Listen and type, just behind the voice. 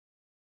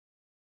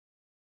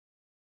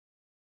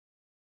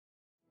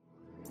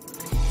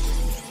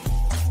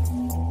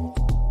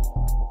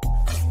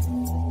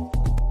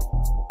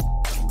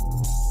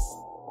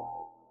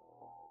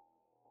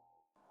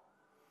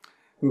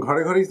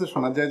ঘরে ঘরেই তো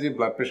শোনা যায় যে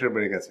ব্লাড প্রেশার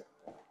বেড়ে গেছে,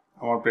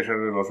 আমার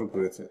প্রেশারের অসুখ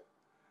হয়েছে,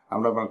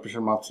 আমরা ব্লাড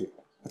প্রেশার মাপছি।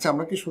 আচ্ছা,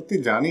 আমরা কি সত্যি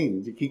জানি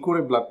যে কি করে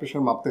ব্লাড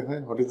প্রেশার মাপতে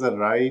হয়? What is the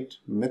right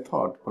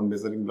method for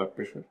measuring blood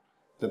pressure,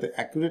 যাতে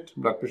অ্যাকুরেট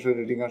ব্লাড প্রেশার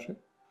রিডিং আসে?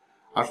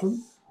 আসুন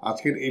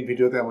আজকের এই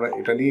ভিডিওতে আমরা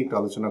এটা নিয়ে একটু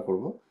আলোচনা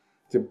করব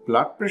যে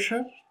ব্লাড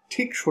প্রেশার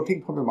ঠিক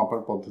সঠিকভাবে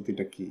মাপার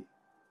পদ্ধতিটা কি,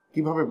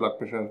 কিভাবে ব্লাড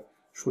প্রেশার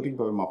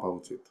সঠিকভাবে মাপা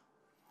উচিত।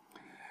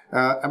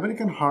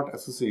 আমেরিকান হার্ট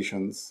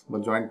অ্যাসোসিয়েশনস বা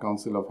জয়েন্ট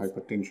কাউন্সিল অফ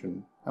হাইপারটেনশন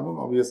এবং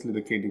obviously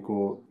the কেডিকো,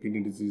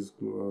 kidney disease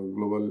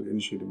global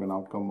initiative and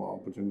outcome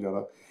opportunity,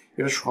 যারা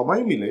এরা সবাই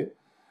মিলে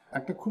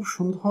একটা খুব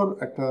সুন্দর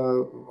একটা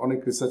অনেক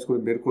রিসার্চ করে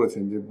বের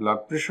করেছেন যে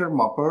ব্লাড প্রেশার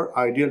মাপার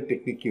আইডিয়াল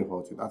টেকনিক কী হওয়া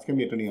উচিত। আজকে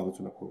আমি এটা নিয়ে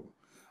আলোচনা করব।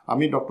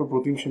 আমি doctor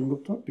Pratim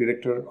Sengupta,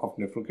 director of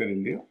Nephrocare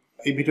India.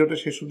 এই ভিডিওটা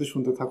শেষ অবধি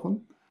শুনতে থাকুন।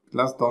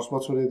 লাস্ট 10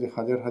 বছরে যে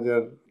হাজার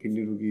হাজার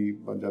কিডনি রোগী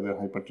বা যাদের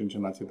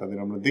হাইপারটেনশন আছে তাদের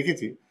আমরা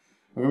দেখেছি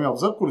এবং আমি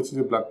অবজার্ভ করেছি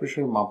যে ব্লাড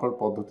প্রেশার মাপার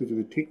পদ্ধতি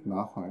যদি ঠিক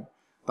না হয়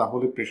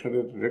তাহলে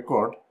প্রেশারের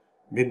রেকর্ড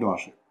ভিন্ন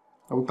আসে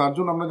এবং তার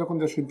জন্য আমরা যখন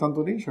যা সিদ্ধান্ত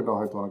নিই সেটা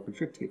হয়তো অনেক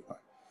কিছু ঠিক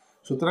হয়।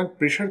 সুতরাং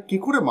প্রেশার কি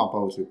করে মাপা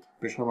উচিত,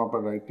 প্রেশার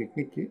মাপার রাইট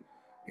টেকনিক কি,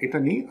 এটা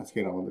নিয়ে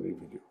আজকের আমাদের এই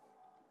ভিডিও।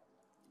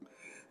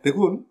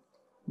 দেখুন,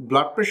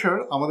 ব্লাড প্রেশার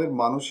আমাদের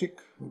মানসিক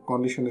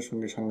কন্ডিশনের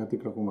সঙ্গে সাংঘাতিক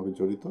রকমভাবে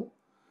জড়িত।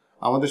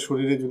 আমাদের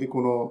শরীরে যদি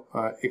কোনো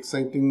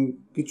এক্সাইটিং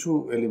কিছু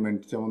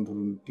এলিমেন্ট, যেমন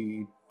ধরুন টি,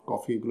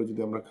 কফি, এগুলো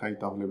যদি আমরা খাই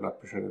তাহলে ব্লাড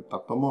প্রেশারের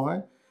তারতম্য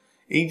হয়।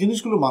 এই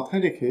জিনিসগুলো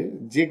মাথায় রেখে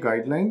যে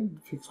গাইডলাইন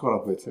ফিক্স করা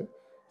হয়েছে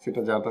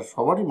সেটা যাটা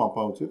সবারই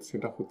মাপা উচিত,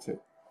 সেটা হচ্ছে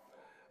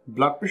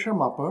ব্লাড প্রেশার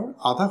মাপার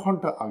আধা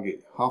ঘন্টা আগে,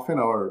 half an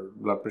hour,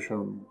 blood pressure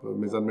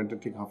মেজারমেন্টের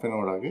ঠিক হাফ অ্যান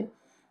আওয়ার আগে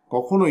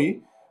কখনোই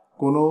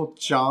কোনো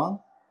চা,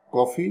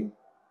 কফি,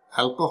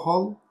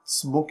 অ্যালকোহল,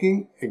 স্মোকিং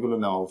এগুলো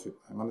নেওয়া উচিত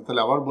নয়। মানে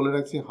তাহলে আবার বলে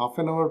রাখছি, half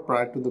an hour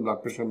prior to the blood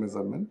pressure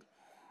measurement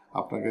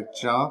আপনাকে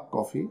চা,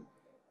 কফি,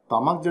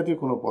 তামাক জাতীয়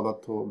কোনো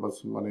পদার্থ বা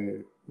মানে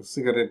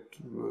সিগারেট,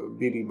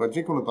 বিড়ি বা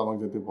যে কোনো তামাক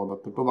জাতীয়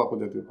পদার্থ, টোবাকো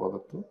জাতীয়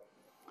পদার্থ,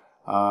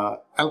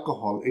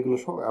 অ্যালকোহল, এগুলো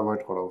সব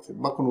অ্যাভয়েড করা উচিত,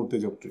 বা কোনো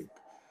উত্তেজক ড্রিঙ্ক।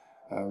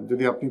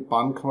 যদি আপনি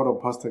পান খাওয়ার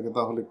অভ্যাস থাকে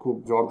তাহলে খুব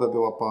জর্দা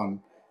দেওয়া পান,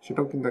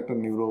 সেটাও কিন্তু একটা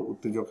নিউরো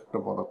উত্তেজক একটা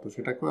পদার্থ,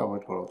 সেটাকেও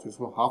অ্যাভয়েড করা উচিত।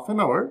 So half an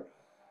hour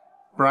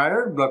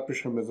prior blood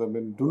pressure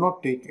measurement, do not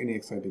take any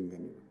exciting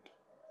element.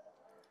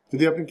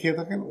 যদি আপনি খেয়ে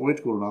থাকেন, ওয়েট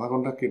করুন, আধা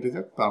ঘন্টা কেটে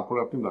যাক, তারপরে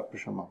আপনি ব্লাড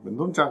প্রেশার মাপবেন।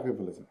 ধরুন চা খেয়ে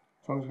ফেলেছেন,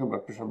 সঙ্গে সঙ্গে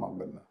ব্লাড প্রেশার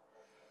মাপবেন না।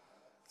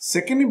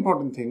 সেকেন্ড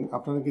ইম্পর্টেন্ট থিং,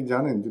 আপনারা কি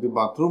জানেন যদি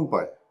বাথরুম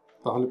পায়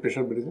তাহলে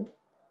প্রেশার বেড়ে যায়?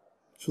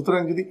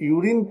 সুতরাং যদি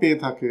ইউরিন পেয়ে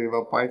থাকে বা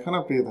পায়খানা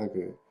পেয়ে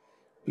থাকে,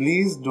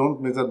 please don't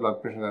measure blood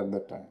pressure at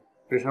that time.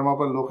 Pressure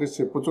মাপার লোক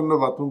এসছে, প্রচণ্ড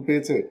বাথরুম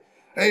পেয়েছে,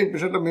 এই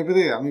প্রেশারটা মেপে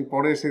দে, আমি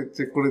পরে এসে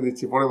চেক করে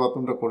দিচ্ছি, পরে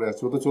বাথরুমটা করে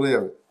আসছি, ও তো চলে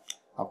যাবে।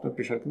 আপনার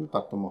প্রেশার কিন্তু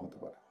তারতম্য হতে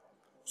পারে।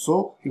 So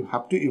you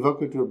have to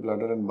evacuate your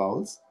bladder and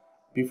bowels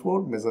before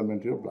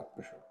measurement your blood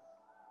pressure.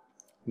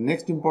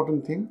 Next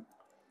important thing,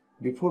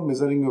 before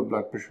measuring your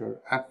blood pressure,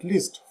 at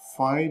least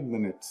 5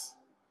 minutes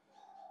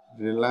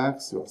relax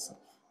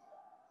yourself.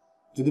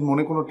 যদি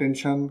মনে কোনো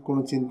টেনশন,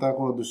 কোনো চিন্তা,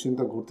 কোনো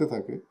দুশ্চিন্তা ঘুরতে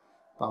থাকে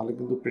তাহলে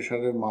কিন্তু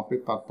প্রেশারের মাপে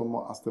তারতম্য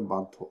আসতে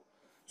বাধ্য।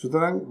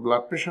 সুতরাং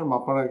ব্লাড প্রেশার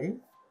মাপার আগে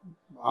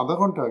আধা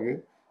ঘন্টা আগে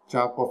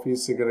চা, কফি,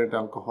 সিগারেট,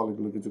 অ্যালকোহল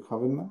এগুলো কিছু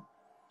খাবেন না।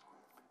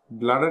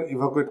 ব্লাডার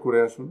ইভাকুয়েট করে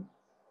আসুন,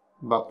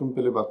 বাথরুম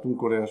পেলে বাথরুম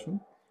করে আসুন।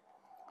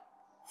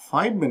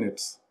 5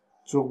 মিনিটস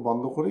চোখ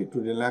বন্ধ করে একটু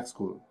রিল্যাক্স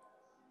করুন,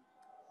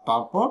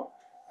 তারপর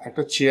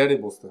একটা চেয়ারে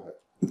বসতে হয়।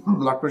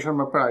 ব্লাড প্রেশার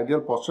মাপার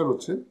আইডিয়াল পশ্চার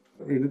হচ্ছে,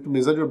 you need to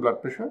measure your blood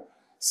pressure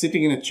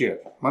sitting in a chair.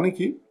 মানে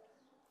কি,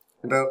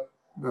 এটা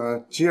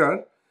চেয়ার,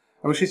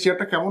 এবং সেই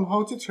চেয়ারটা কেমন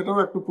হওয়া উচিত সেটাও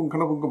একটু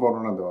পুঙ্খানুপুঙ্খ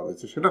বর্ণনা দেওয়া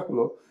রয়েছে। সেটা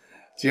হলো,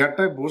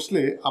 চেয়ারটায়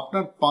বসলে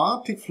আপনার পা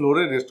ঠিক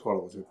ফ্লোরে রেস্ট করা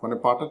উচিত, মানে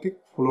পাটা ঠিক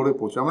ফ্লোরে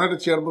পৌঁছে। আমরা একটা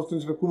চেয়ার বসছেন,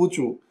 সেটা খুব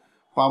উঁচু,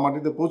 পা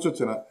মাটিতে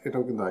পৌঁছচ্ছে না,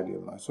 এটাও কিন্তু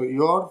আইডিয়াল নয়। So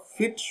your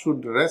fit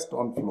should rest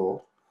on floor,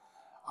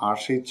 আর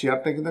সেই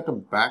চেয়ারটা কিন্তু একটা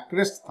ব্যাক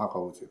রেস্ট থাকা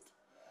উচিত,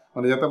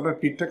 মানে যাতে আপনার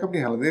পিঠটাকে আপনি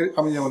হেলান দিয়ে,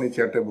 আমি যেমন এই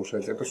চেয়ারটায় বসে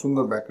আছি, একটা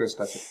সুন্দর ব্যাক রেস্ট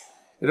আছে,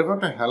 এরকম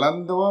একটা হেলান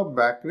দেওয়া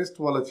ব্যাক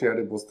রেস্টওয়ালা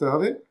চেয়ারে বসতে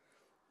হবে।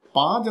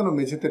 পা যেন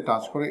মেঝেতে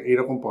টাচ করে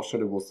এইরকম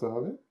পশ্চারে বসতে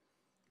হবে।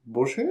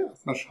 বসে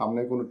আপনার সামনে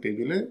কোনো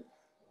টেবিলে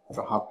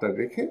হাতটা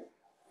রেখে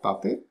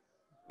তাতে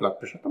ব্লাড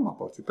প্রেশারটা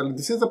মাপা উচিত। তাহলে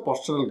this is the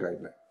postural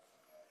guideline.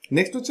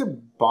 Next হচ্ছে,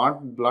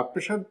 ব্লাড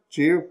প্রেশার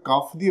যে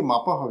কাফ দিয়ে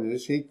মাপা হবে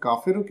সেই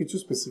কাফেরও কিছু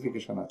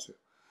স্পেসিফিকেশন আছে।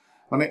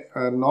 মানে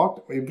not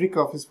every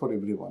calf is for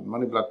every one.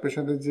 মানে ব্লাড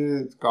প্রেশারের যে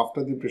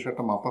কাফটা দিয়ে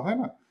প্রেশারটা মাপা হয়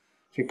না,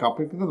 সেই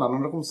কাফের কিন্তু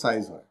নানান রকম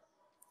সাইজ হয়।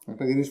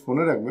 একটা জিনিস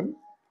মনে রাখবেন,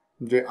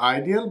 যে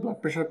আইডিয়াল ব্লাড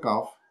প্রেশার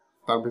কাফ,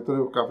 তার ভেতরে,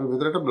 কাফের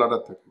ভেতরে একটা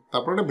ব্লাডার থাকে,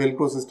 তারপর একটা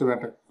ভেলক্রো সিস্টেমে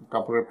একটা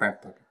কাপড়ের প্যান্ট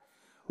থাকে।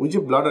 ওই যে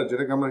ব্লাডার,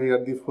 যেটাকে আমরা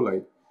হেয়ার দিয়ে ফুলাই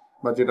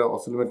বা যেটা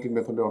অসিলোমেট্রিক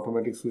মেথডে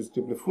অটোমেটিক সুইচ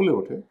টিপলে ফুলে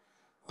ওঠে,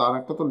 তার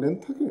একটা তো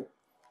লেন্থ থাকে।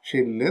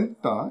 সেই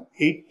লেন্থটা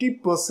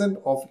 80%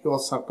 of your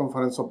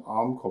circumference of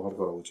arm cover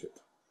করা উচিত,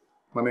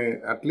 মানে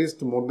অ্যাটলিস্ট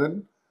মোর দেন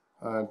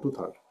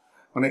 2/3।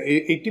 মানে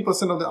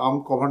 80% অফ দ্য আর্ম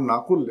কভার না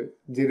করলে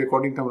যে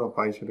রেকর্ডিংটা আমরা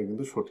পাই সেটা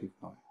কিন্তু সঠিক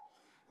নয়।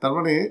 তার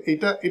মানে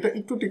এটা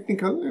একটু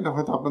টেকনিক্যাল, এটা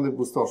হয়তো আপনাদের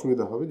বুঝতে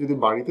অসুবিধা হবে। যদি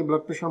বাড়িতে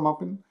ব্লাড প্রেশার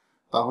মাপেন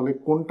তাহলে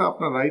কোনটা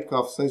আপনার রাইট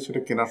কাফ সাইজ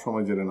সেটা কেনার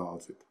সময় জেনে নেওয়া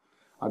উচিত।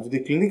 আর যদি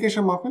ক্লিনিকে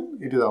এসে মাপেন,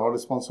 ইট ইজ আওয়ার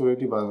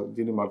রেসপন্সিবিলিটি, বা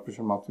যিনি ব্লাড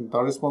প্রেশার মাপছেন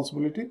তার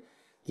রেসপন্সিবিলিটি,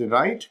 যে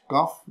রাইট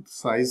কাফ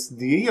সাইজ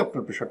দিয়েই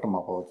আপনার প্রেশারটা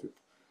মাপা উচিত।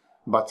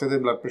 বাচ্চাদের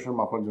ব্লাড প্রেশার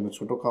মাপার জন্য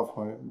ছোট কাপ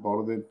হয়,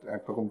 বড়দের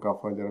একরকম কাপ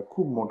হয়, যারা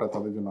খুব মোটা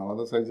তাদের জন্য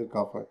আলাদা সাইজের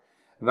কাপ হয়।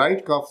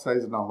 রাইট কাপ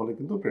সাইজ না হলে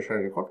কিন্তু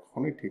প্রেশারের রেকর্ড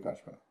কখনোই ঠিক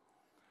আসবে না।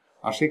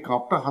 আর সেই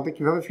কাপটা হাতে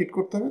কিভাবে ফিট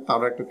করতে হবে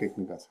তারও একটা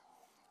টেকনিক আছে।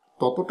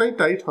 ততটাই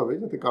টাইট হবে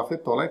যাতে কাফের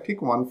তলায় ঠিক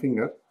 1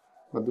 ফিঙ্গার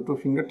বা 2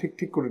 ফিঙ্গার ঠিক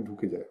ঠিক করে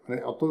ঢুকে যায়, মানে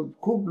অত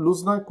খুব লুজ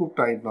নয়, খুব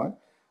টাইট নয়।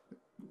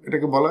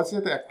 এটাকে বলা আছে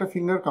যাতে একটা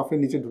ফিঙ্গার কাফের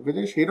নিচে ঢুকে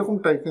যায়, সেই রকম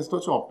টাইটনেসটা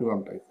হচ্ছে অপটিমাম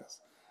টাইটনেস।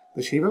 তো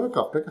সেইভাবে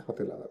কাপটাকে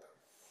হাতে লাগাতে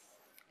হবে।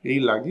 এই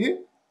লাগিয়ে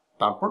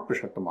তারপর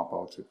প্রেশারটা মাপা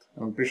উচিত,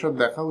 এবং প্রেশার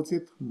দেখা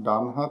উচিত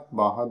ডান হাত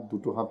বাঁ হাত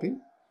দুটো হাতেই।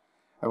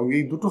 এবং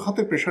এই দুটো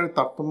হাতে প্রেশারের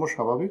তারতম্য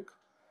স্বাভাবিক,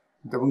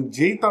 এবং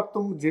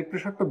যে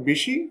প্রেশারটা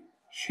বেশি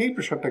সেই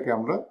প্রেশারটাকে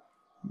আমরা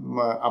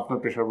আপনার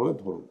প্রেশার বলে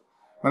ধরব।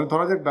 মানে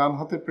ধরা যাক ডান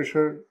হাতের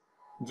প্রেশার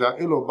যা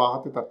এলো বাঁ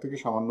হাতে তার থেকে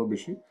সামান্য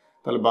বেশি,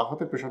 তাহলে বাঁ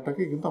হাতের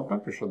প্রেশারটাকে কিন্তু আপনার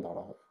প্রেশার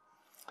ধরা হবে।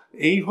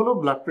 এই হলো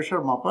ব্লাড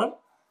প্রেশার মাপার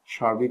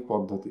সার্বিক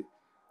পদ্ধতি।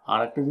 আর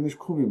একটা জিনিস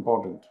খুব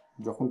ইম্পর্টেন্ট,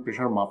 যখন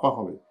প্রেশার মাপা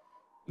হবে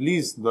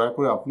প্লিজ দয়া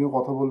করে আপনিও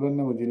কথা বলবেন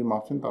না, এবং যিনি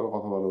মাপছেন তারও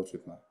কথা বলা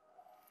উচিত না।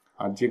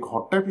 আর যে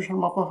ঘরটায় প্রেশার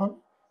মাপা হয়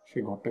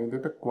সেই ঘরটা কিন্তু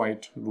একটা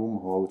কোয়াইট রুম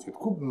হওয়া উচিত।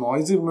 খুব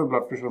নয়েজি রুমে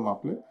ব্লাড প্রেশার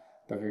মাপলে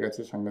দেখা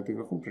গেছে সাংঘাতিক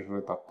রকম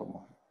প্রেশারের তারতম্য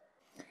হয়।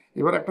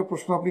 এবার একটা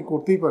প্রশ্ন আপনি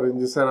করতেই পারেন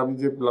যে স্যার, আমি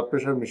যে ব্লাড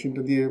প্রেশার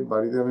মেশিনটা দিয়ে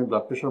বাড়িতে আমি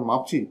ব্লাড প্রেশার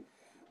মাপছি,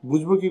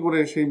 বুঝবো কি করে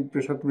সেই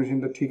প্রেশার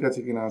মেশিনটা ঠিক আছে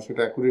কিনা,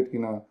 সেটা অ্যাকুরেট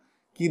কিনা,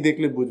 কি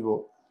দেখলে বুঝবো?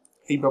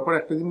 এই ব্যাপারে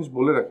একটা জিনিস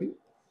বলে রাখি,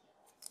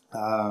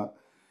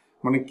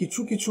 মানে কিছু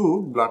কিছু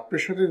ব্লাড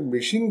প্রেশারের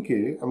মেশিনকে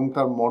এবং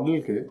তার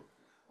মডেলকে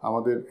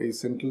আমাদের এই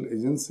সেন্ট্রাল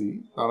এজেন্সি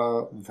তারা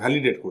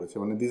ভ্যালিডেট করেছে।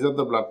 মানে these are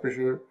the blood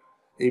pressure,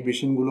 এই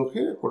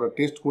মেশিনগুলোকে ওরা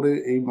টেস্ট করে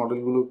এই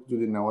মডেলগুলো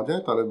যদি নেওয়া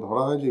যায় তাহলে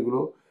ধরা হয় যে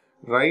এগুলো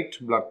রাইট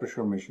ব্লাড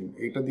প্রেশার মেশিন,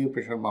 এইটা দিয়ে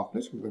প্রেশার মাপলে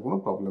সেটাতে কোনো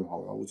প্রবলেম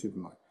হওয়া উচিত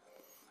নয়।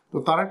 তো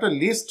তার একটা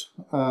লিস্ট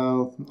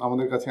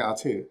আমাদের কাছে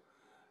আছে।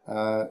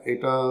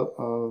 এটা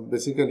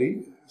বেসিক্যালি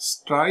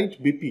স্ট্রাইড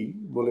বিপি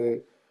বলে,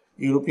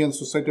 European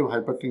society of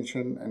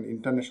hypertension and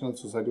international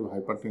society of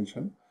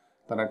hypertension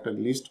তারা একটা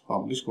লিস্ট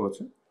পাবলিশ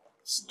করেছে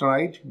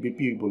স্ট্রাইড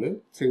বিপি বলে।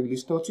 সেই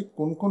লিস্টটা হচ্ছে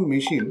কোন কোন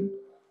মেশিন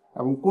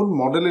এবং কোন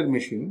মডেলের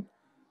মেশিন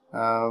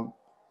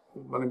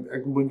মানে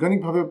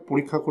বৈজ্ঞানিকভাবে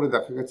পরীক্ষা করে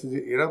দেখা গেছে যে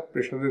এরা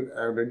প্রেশারের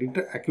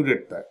রিডিংটা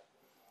অ্যাকুরেট দেয়।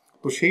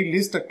 তো সেই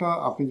লিস্ট একটা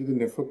আপনি যদি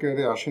নেফ্রো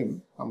কেয়ারে আসেন,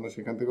 আমরা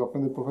সেখান থেকে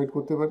আপনাদের প্রোভাইড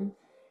করতে পারি।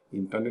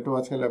 ইন্টারনেটও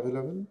আছে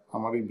অ্যাভেলেবেল।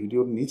 আমার এই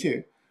ভিডিওর নিচে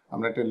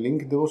আমরা একটা লিঙ্ক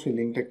দেবো, সেই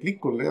লিঙ্কটা ক্লিক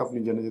করলে আপনি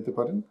জেনে যেতে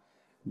পারেন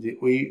যে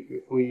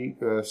ওই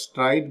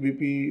স্ট্রাইড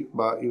বিপি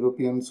বা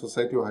European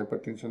society of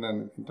hypertension and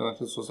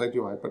international society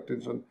of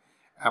hypertension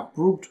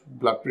approved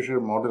blood pressure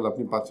model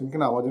আপনি পাচ্ছেন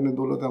কিনা। আমাজনের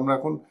দৌলতে আমরা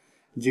এখন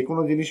যে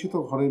কোনো জিনিসই তো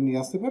ঘরে নিয়ে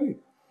আসতে পারি,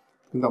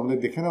 কিন্তু আমাদের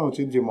দেখে নেওয়া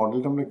উচিত যে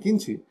মডেলটা আমরা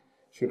কিনছি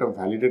সেটা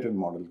ভ্যালিডেটেড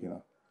মডেল কিনা।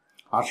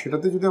 আর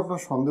সেটাতে যদি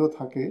আপনার সন্দেহ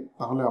থাকে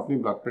তাহলে আপনি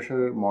ব্লাড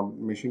প্রেশারের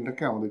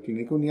মেশিনটাকে আমাদের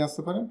ক্লিনিকেও নিয়ে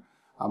আসতে পারেন।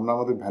 আমরা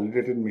আমাদের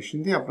ভ্যালিডেটেড মেশিন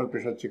দিয়ে আপনার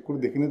প্রেশার চেক করে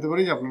দেখে নিতে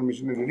পারি যে আপনার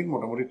মেশিনের রিডিং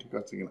মোটামুটি ঠিক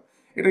আছে কিনা।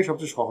 এটাই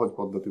সবচেয়ে সহজ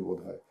পদ্ধতি বোধ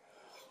হয়।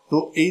 তো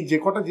এই যে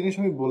কটা জিনিস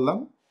আমি বললাম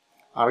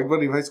আরেকবার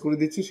রিভাইজ করে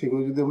দিচ্ছি,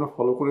 সেগুলো যদি আমরা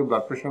ফলো করে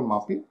ব্লাড প্রেশার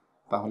মাপি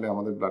তাহলে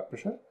আমাদের ব্লাড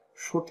প্রেশার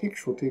সঠিক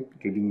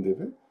রিডিং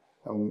দেবে,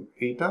 এবং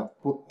এইটা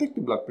প্রত্যেকটি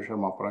ব্লাড প্রেশার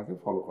মাপার আগে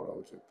ফলো করা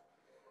উচিত।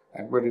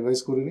 একবার রিভাইজ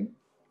করে নিই।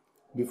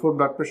 Before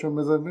blood pressure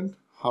measurement,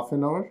 half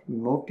an hour,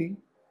 no tea,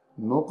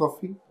 no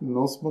coffee,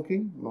 no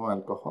smoking, no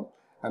alcohol,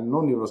 and no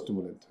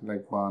neurostimulant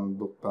like পান,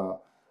 দুক্তা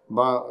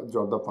বা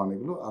জর্দা পান,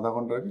 এগুলো আধা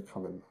ঘন্টার আগে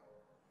খাবেন না।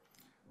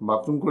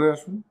 বাথরুম করে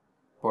আসুন,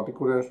 পটি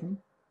করে আসুন,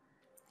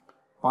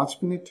 5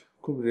 মিনিট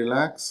খুব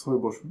রিল্যাক্স হয়ে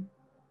বসুন,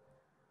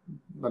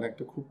 মানে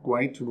একটা খুব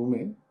কোয়াইট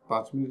রুমে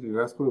 5 মিনিট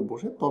রিল্যাক্স করে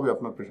বসে তবে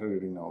আপনার প্রেশার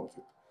রিডিং নেওয়া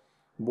উচিত।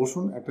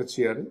 বসুন একটা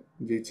চেয়ারে,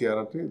 যে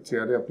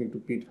চেয়ারে আপনি একটু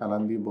পিঠ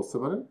হেলান দিয়ে বসতে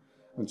পারেন।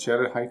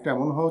 চেয়ারের হাইটটা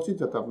এমন হওয়া উচিত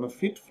যাতে আপনার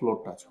ফিট ফ্লোর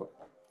টাচ করে।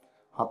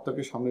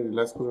 হাতটাকে সামনে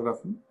রিল্যাক্স করে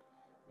রাখুন।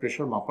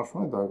 প্রেশার মাপার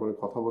সময় দয়া করে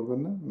কথা বলবেন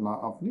না, না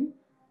আপনি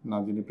না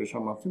যিনি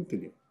প্রেশার মাপছেন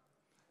তিনি।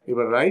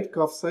 এবার রাইট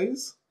কাফ সাইজ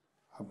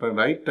আপনার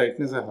রাইট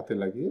টাইটনেসে হাতে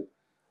লাগিয়ে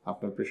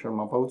আপনার প্রেশার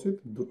মাপা উচিত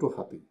দুটো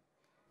হাতেই।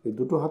 এই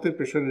দুটো হাতের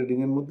প্রেশার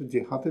রিডিংয়ের মধ্যে যে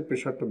হাতের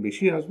প্রেশারটা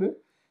বেশি আসবে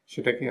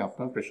সেটাকে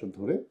আপনার প্রেশার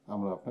ধরে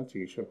আমরা আপনার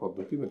চিকিৎসার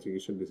পদ্ধতি বা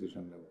চিকিৎসার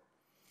ডিসিশন নেব।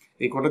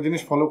 এই কটা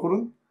জিনিস ফলো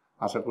করুন,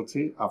 আশা করছি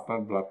আপনার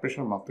ব্লাড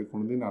প্রেশার মাপতে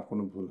কোনোদিন আর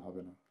কোনো ভুল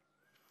হবে না।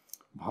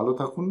 ভালো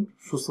থাকুন,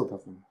 সুস্থ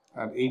থাকুন।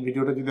 আর এই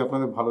ভিডিওটা যদি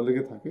আপনাদের ভালো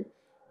লেগে থাকে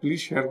প্লিজ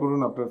শেয়ার করুন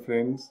আপনার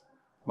ফ্রেন্ডস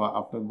বা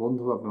আপনার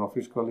বন্ধু, আপনার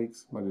অফিস কলিগস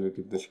বা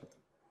রিলেটিভদের সাথে।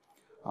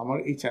 আমার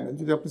এই চ্যানেল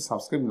যদি আপনি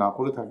সাবস্ক্রাইব না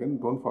করে থাকেন,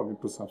 ডোন্ট ফরগেট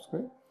টু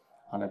সাবস্ক্রাইব।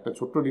 আর একটা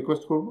ছোট্ট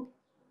রিকোয়েস্ট করব,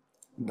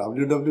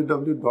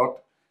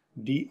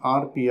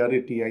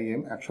 www.drpratim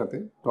একসাথে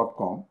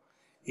 .com,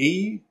 এই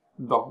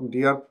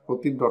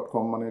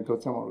drpratim.com মানে এটা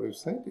হচ্ছে আমার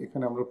ওয়েবসাইট।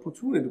 এখানে আমরা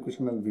প্রচুর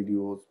এডুকেশনাল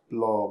ভিডিও,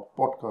 ব্লগ,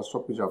 পডকাস্ট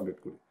সব কিছু আপডেট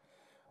করি।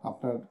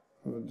 আপনার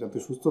যাতে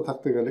সুস্থ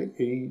থাকতে গেলে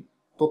এই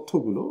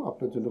তথ্যগুলো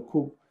আপনার জন্য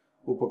খুব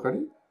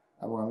উপকারী,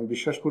 এবং আমি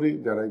বিশ্বাস করি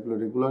যারা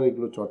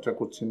এগুলো চর্চা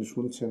করছেন,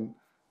 শুনছেন,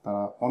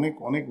 তারা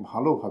অনেক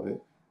ভালোভাবে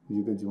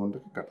নিজেদের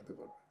জীবনটাকে কাটাতে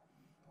পারবে।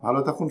 ভালো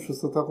থাকুন,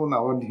 সুস্থ থাকুন,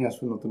 আবার নিয়ে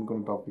আসুন নতুন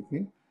কোনো টপিক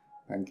নিয়ে।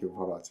 Thank you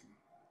for watching.